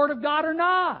up with the Word of God or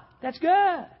not. That's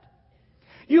good.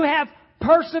 You have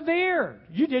persevered.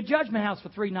 You did Judgment House for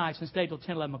 3 nights and stayed till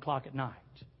 10, 11 o'clock at night.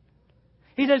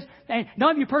 He says, and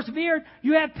none of you persevered.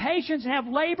 You have patience and have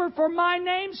labored for my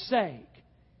name's sake.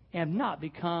 And have not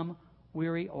become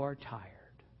weary or tired.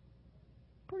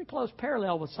 Pretty close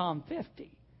parallel with Psalm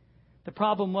 50. The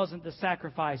problem wasn't the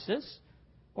sacrifices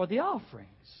or the offerings.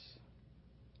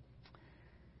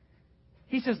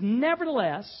 He says,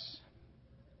 nevertheless,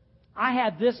 I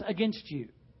have this against you,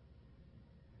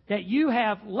 that you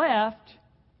have left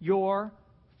your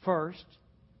first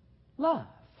love.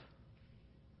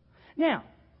 Now,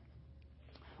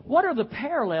 what are the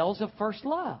parallels of first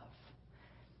love?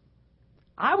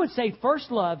 I would say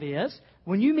first love is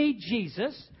when you meet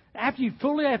Jesus, after you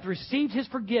fully have received His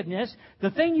forgiveness, the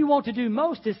thing you want to do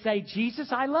most is say, Jesus,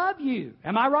 I love you.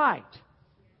 Am I right?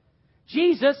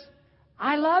 Jesus,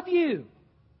 I love you.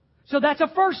 So that's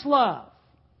a first love.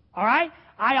 All right?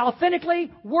 I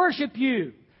authentically worship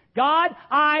you. God,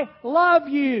 I love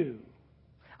you.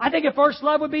 I think a first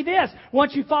love would be this.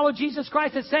 Once you follow Jesus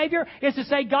Christ as Savior, is to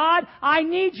say, God, I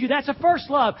need you. That's a first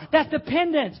love. That's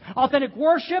dependence. Authentic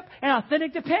worship and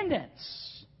authentic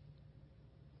dependence.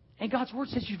 And God's Word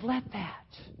says you've left that.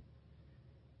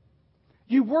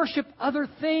 You worship other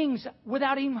things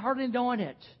without even hardly knowing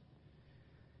it.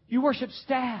 You worship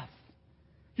staff.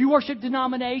 You worship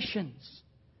denominations.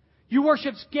 You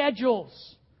worship schedules.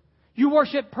 You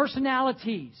worship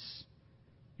personalities.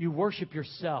 You worship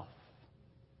yourself.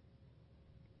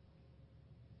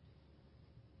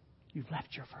 You've left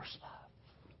your first love.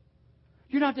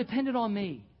 You're not dependent on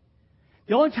me.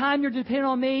 The only time you're dependent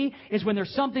on me is when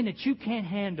there's something that you can't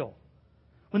handle.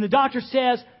 When the doctor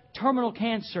says, terminal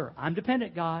cancer, I'm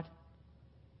dependent, God.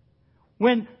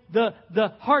 When the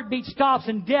heartbeat stops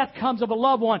and death comes of a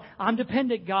loved one, I'm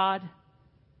dependent, God.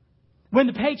 When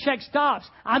the paycheck stops,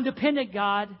 I'm dependent,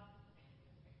 God.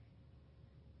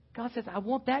 God says, I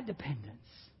want that dependence.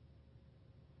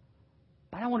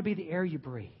 But I want to be the air you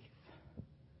breathe.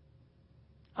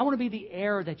 I want to be the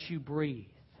air that you breathe.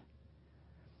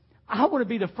 I want to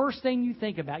be the first thing you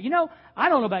think about. You know, I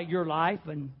don't know about your life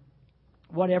and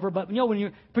whatever, but you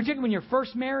know, particularly when you're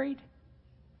first married,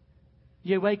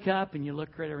 you wake up and you look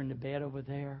at her in the bed over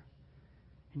there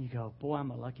and you go, boy,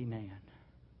 I'm a lucky man.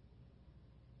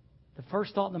 The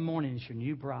first thought in the morning is your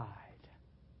new bride.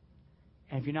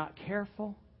 And if you're not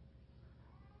careful,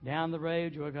 down the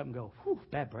road you wake up and go, whew,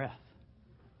 bad breath.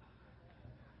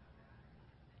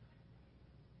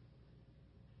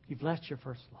 You've left your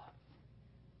first love.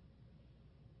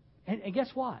 And guess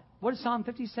what? What does Psalm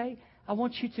 50 say? I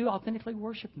want you to authentically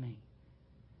worship me.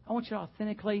 I want you to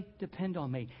authentically depend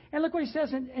on me. And look what he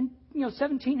says in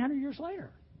 1,700 years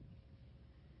later.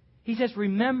 He says,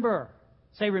 remember.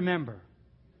 Say remember.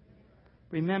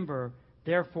 Remember,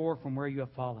 therefore, from where you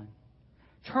have fallen.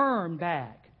 Turn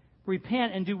back.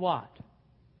 Repent and do what?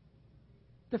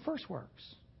 The first works.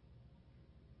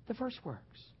 The first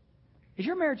works. Is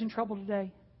your marriage in trouble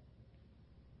today?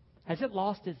 Has it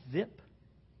lost its zip?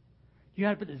 You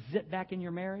have to put the zip back in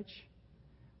your marriage?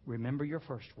 Remember your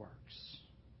first works.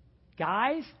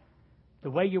 Guys, the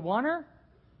way you want her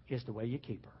is the way you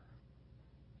keep her.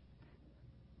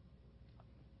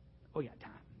 Oh, yeah,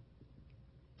 time.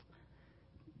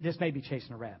 This may be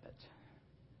chasing a rabbit.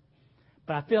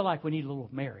 But I feel like we need a little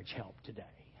marriage help today.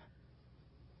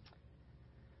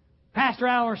 Pastor,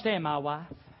 I don't understand my wife.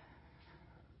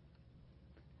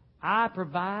 I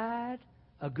provide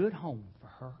a good home for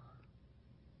her.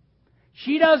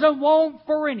 She doesn't want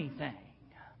for anything.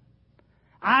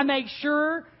 I make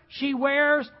sure she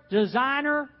wears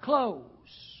designer clothes.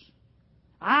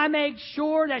 I make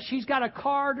sure that she's got a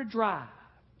car to drive.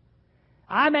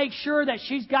 I make sure that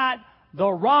she's got the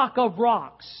rock of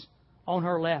rocks on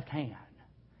her left hand.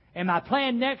 And my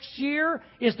plan next year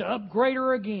is to upgrade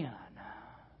her again.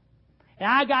 And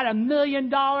I got $1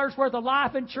 million worth of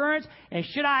life insurance, and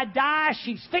should I die,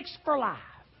 she's fixed for life.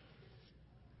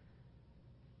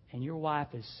 And your wife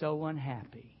is so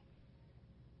unhappy.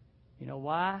 You know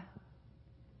why?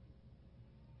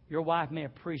 Your wife may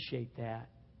appreciate that,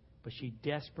 but she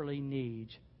desperately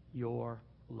needs your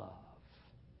love.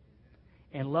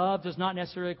 And love does not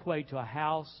necessarily equate to a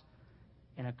house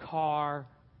and a car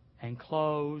and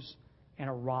clothes and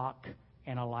a rock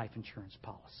and a life insurance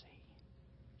policy.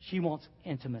 She wants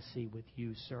intimacy with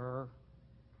you, sir.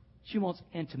 She wants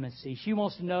intimacy. She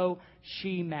wants to know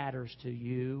she matters to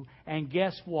you. And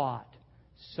guess what?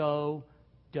 So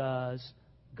does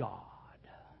God.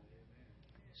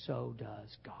 So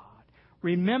does God.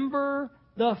 Remember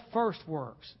the first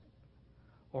works,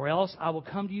 or else I will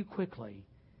come to you quickly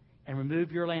and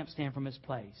remove your lampstand from its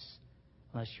place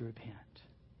unless you repent.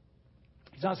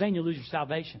 He's not saying you'll lose your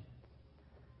salvation.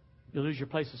 You'll lose your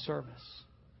place of service.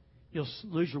 You'll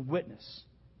lose your witness.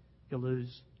 You'll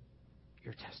lose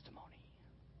your testimony.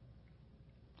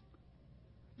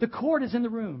 The court is in the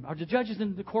room, or the judge is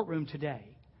in the courtroom today.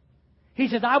 He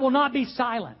says, I will not be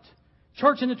silent.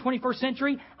 Church in the 21st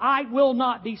century, I will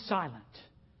not be silent.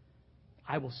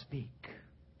 I will speak.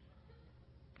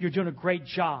 You're doing a great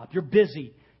job. You're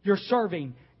busy. You're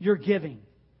serving. You're giving.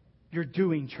 You're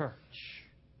doing church.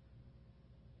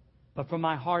 But from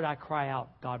my heart I cry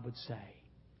out, God would say,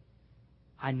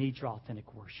 I need your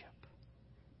authentic worship.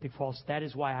 Because that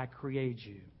is why I created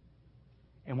you.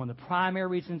 And one of the primary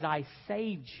reasons I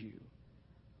saved you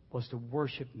was to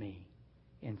worship me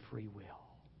in free will.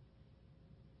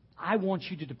 I want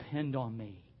you to depend on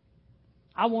me.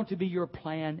 I want to be your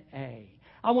plan A.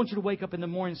 I want you to wake up in the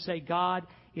morning and say, God,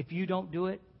 if you don't do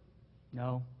it,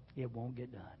 no, it won't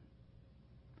get done.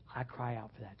 I cry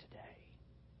out for that today.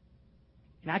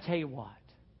 And I tell you what,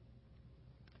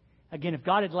 again, if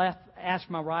God had asked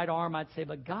my right arm, I'd say,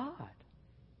 but God,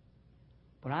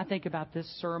 when I think about this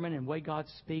sermon and the way God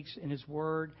speaks in His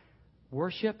Word,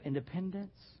 worship and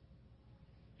dependence,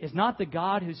 is not the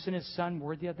God who sent His Son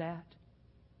worthy of that?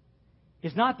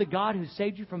 Is not the God who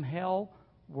saved you from hell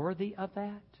worthy of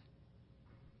that?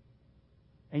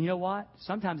 And you know what?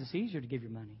 Sometimes it's easier to give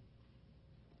your money.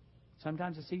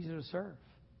 Sometimes it's easier to serve.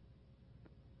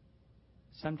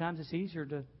 Sometimes it's easier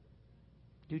to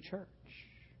do church.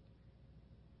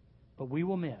 But we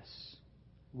will miss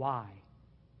why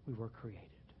we were created.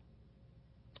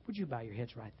 Would you bow your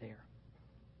heads right there?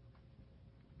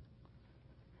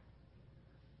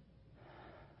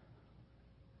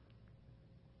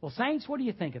 Well, saints, what do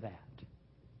you think of that?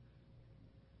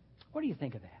 What do you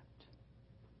think of that?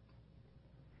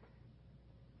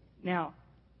 Now,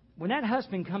 when that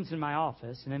husband comes in my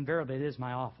office, and invariably it is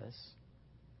my office,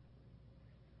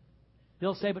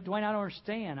 they'll say, but Dwayne, I don't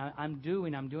understand. I'm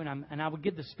doing. And I would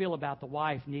give the spiel about the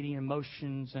wife needing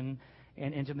emotions and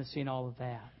intimacy and all of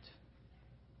that.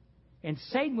 And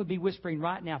Satan would be whispering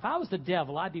right now. If I was the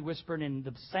devil, I'd be whispering in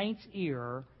the saint's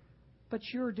ear, but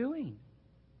you're doing.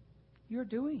 You're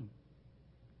doing.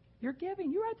 You're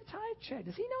giving. You write the tithe check.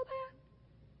 Does he know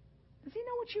that? Does he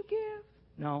know what you give?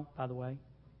 No, by the way.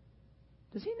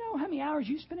 Does he know how many hours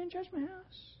you spend in Judgment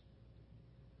House?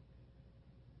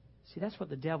 See, that's what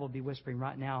the devil would be whispering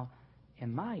right now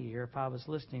in my ear if I was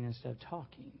listening instead of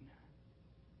talking.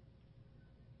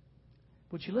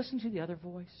 Would you listen to the other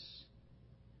voice?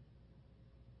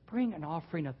 Bring an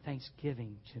offering of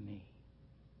thanksgiving to me.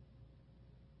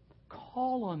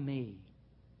 Call on me.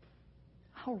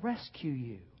 I'll rescue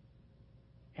you.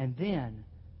 And then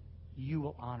you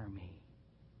will honor me.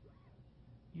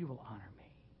 You will honor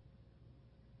me.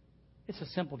 It's a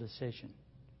simple decision.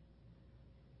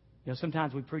 You know,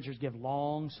 sometimes we preachers give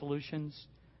long solutions.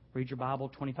 Read your Bible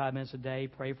 25 minutes a day.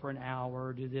 Pray for an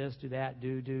hour. Do this, do that.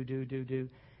 Do.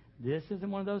 This isn't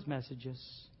one of those messages.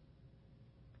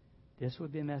 This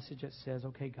would be a message that says,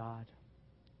 okay, God,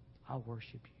 I'll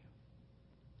worship you.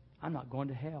 I'm not going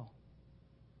to hell.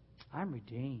 I'm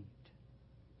redeemed.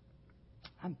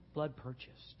 I'm blood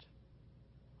purchased.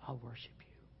 I'll worship you.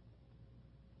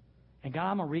 And God,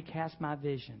 I'm going to recast my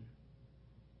vision.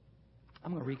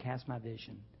 I'm going to recast my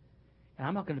vision. And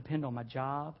I'm not going to depend on my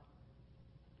job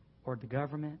or the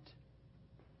government.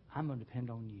 I'm going to depend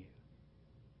on you.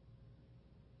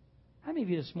 How many of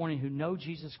you this morning who know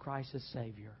Jesus Christ as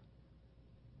Savior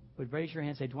would raise your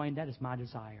hand and say, Dwayne, that is my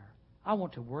desire. I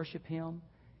want to worship Him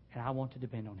and I want to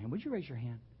depend on Him. Would you raise your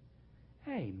hand?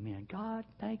 Amen. God,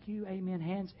 thank you. Amen.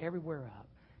 Hands everywhere up.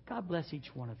 God bless each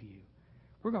one of you.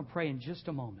 We're going to pray in just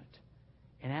a moment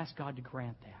and ask God to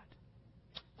grant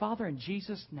that. Father, in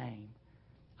Jesus' name,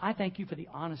 I thank you for the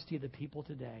honesty of the people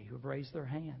today who have raised their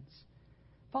hands.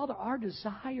 Father, our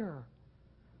desire,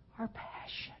 our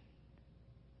passion,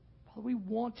 Father, we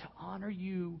want to honor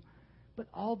you, but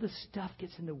all this stuff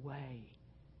gets in the way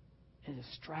and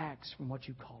distracts from what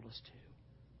you called us to.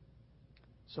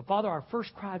 So, Father, our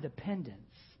first cry of dependence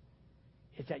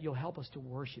is that you'll help us to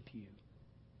worship you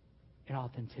in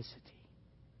authenticity.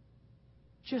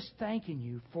 Just thanking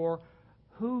you for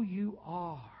who you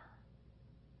are.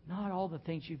 Not all the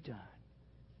things you've done,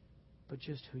 but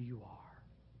just who you are.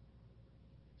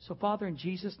 So, Father, in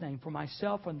Jesus' name, for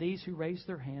myself and these who raised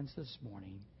their hands this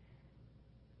morning,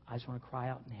 I just want to cry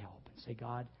out and help and say,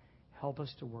 God, help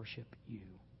us to worship you.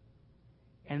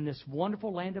 And in this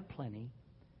wonderful land of plenty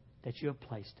that you have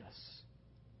placed us,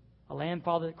 a land,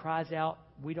 Father, that cries out,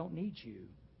 we don't need you.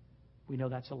 We know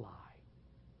that's a lie.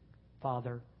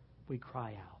 Father, we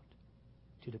cry out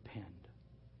to depend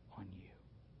on you.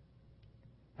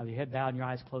 Now, with your head bowed and your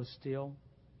eyes closed still.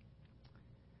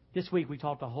 This week we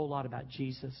talked a whole lot about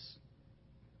Jesus,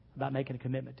 about making a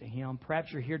commitment to Him.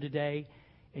 Perhaps you're here today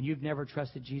and you've never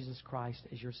trusted Jesus Christ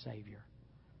as your Savior.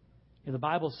 You know, the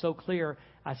Bible is so clear.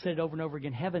 I said it over and over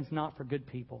again. Heaven's not for good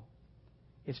people.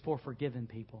 It's for forgiven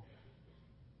people.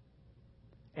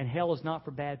 And hell is not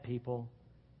for bad people.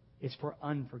 It's for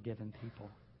unforgiven people.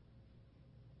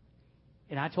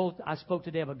 And I spoke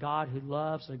today of a God who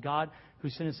loves, a God who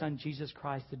sent His Son Jesus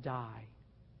Christ to die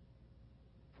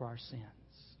for our sins.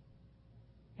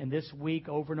 And this week,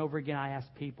 over and over again, I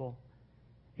ask people,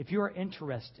 if you are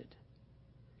interested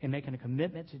in making a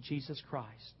commitment to Jesus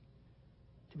Christ,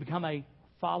 to become a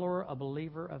follower, a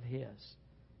believer of His,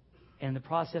 and in the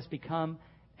process become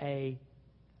a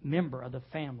member of the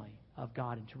family of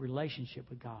God, into relationship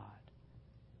with God.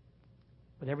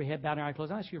 With every head bowed and eye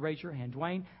closed, I ask you to raise your hand.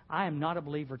 Dwayne, I am not a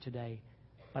believer today,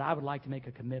 but I would like to make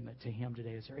a commitment to Him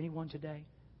today. Is there anyone today?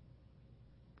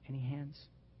 Any hands?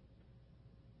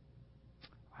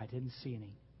 I didn't see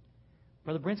any.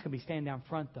 Brother Brent's going to be standing down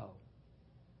front, though.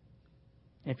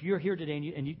 And if you're here today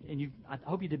and you, I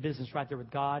hope you did business right there with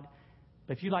God.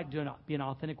 But if you'd like to be an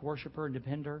authentic worshiper and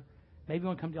depender, maybe you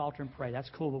want to come to the altar and pray. That's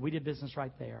cool, but we did business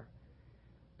right there.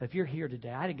 But if you're here today,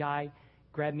 I had a guy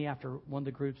grab me after one of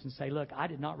the groups and say, look, I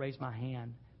did not raise my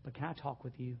hand, but can I talk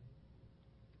with you?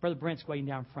 Brother Brent's waiting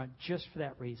down front just for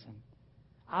that reason.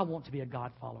 I want to be a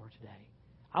God follower today.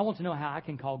 I want to know how I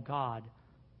can call God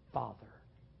Father.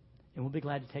 And we'll be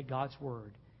glad to take God's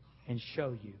Word and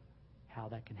show you how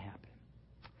that can happen.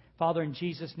 Father, in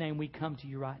Jesus' name, we come to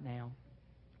you right now.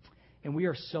 And we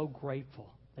are so grateful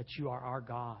that you are our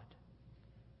God.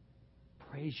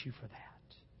 Praise you for that.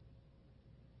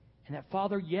 And that,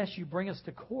 Father, yes, you bring us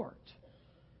to court.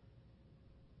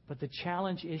 But the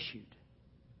challenge issued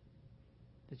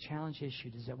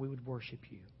is that we would worship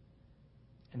you.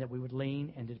 And that we would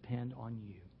lean and depend on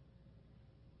you.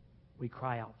 We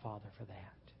cry out, Father, for that.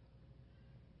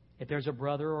 If there's a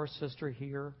brother or a sister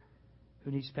here who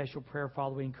needs special prayer,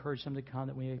 Father, we encourage them to come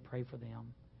that we may pray for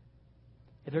them.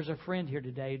 If there's a friend here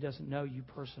today who doesn't know you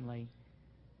personally,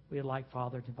 we'd like,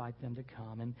 Father, to invite them to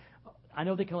come. And I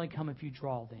know they can only come if you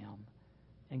draw them.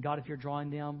 And God, if you're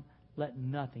drawing them, let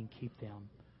nothing keep them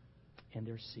in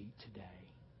their seat today.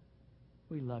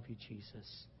 We love you,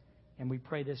 Jesus. And we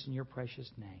pray this in your precious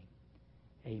name.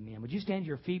 Amen. Would you stand to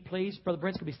your feet, please? Brother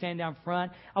Brent's going to be standing down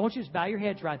front. I want you to just bow your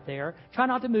heads right there. Try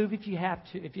not to move if you have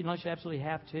to, unless you absolutely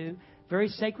have to. Very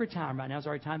sacred time right now. It's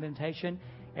our time of invitation.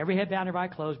 Every head bowed and every eye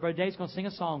closed. Brother Dave's going to sing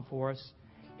a song for us.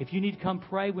 If you need to come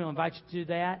pray, we'll invite you to do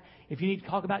that. If you need to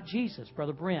talk about Jesus,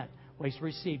 Brother Brent waits to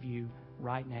receive you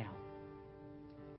right now.